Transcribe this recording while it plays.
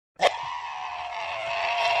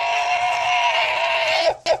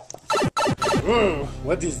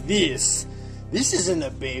What is this? This isn't a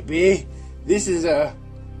baby. This is a...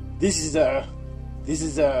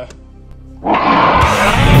 Oh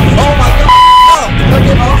my god! Look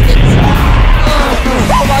at Austin!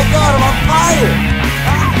 Oh my god, I'm on fire!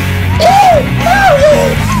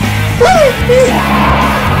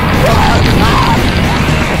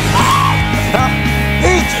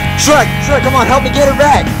 Shrek, come on, help me get it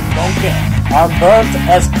back! Okay, I'm burnt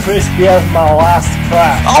as crispy as my last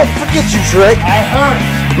crack. Oh, forget you, Shrek! I hurt!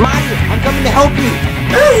 Mario, I'm coming to help you!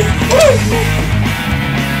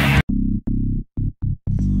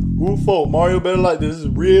 Ooh, Mario better like this. This is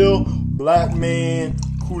real black man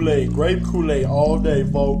Kool-Aid. Grape Kool-Aid all day,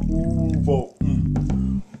 folks. Ooh, folks.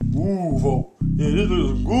 Ooh, folks. Yeah, this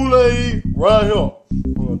is Kool-Aid right here.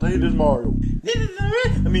 I'm gonna take this Mario. This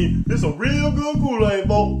is a real good Kool-Aid,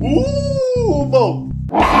 folks. Ooh, folks.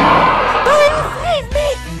 Save me!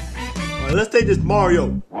 Alright, let's take this Mario.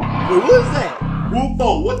 Wait, what is that? Ooh,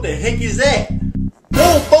 folks, what the heck is that?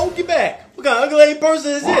 Whoa, folks, get back. What kind of ugly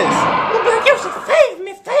person is this? Black Yoshi,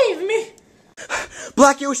 save me!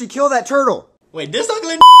 Black Yoshi, kill that turtle! Wait, this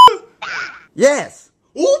ugly Yes!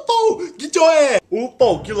 Oofo, get your ass!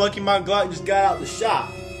 Oofo, you're lucky my Glock just got out the shop.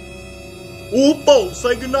 Oofo,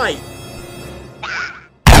 say goodnight.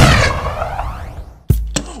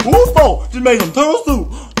 Oofo, just made some turtle soup.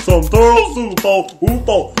 Folks.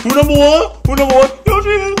 Oofo, who number one?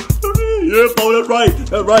 Yoshi. Yeah, folks,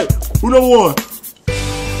 that's right. Who number one?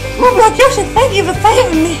 Oh, Black Yoshi, thank you for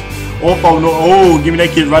saving me. Oofo, no, give me that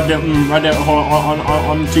kiss right there, on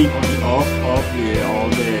the cheek. Oh, yeah, all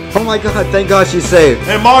day. Oh my god, thank god she's saved.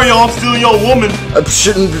 Hey Mario, I'm still your woman.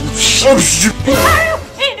 Shouldn't... Mario,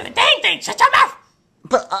 you didn't do a dang thing. Shut your mouth.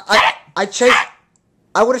 But I chased...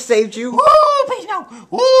 I would have saved you. Ooh, please no.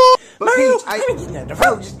 Ooh, but Mario, Peach,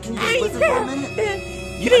 can you just listen for a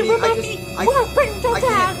minute? You didn't remember me. I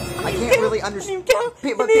can't really understand.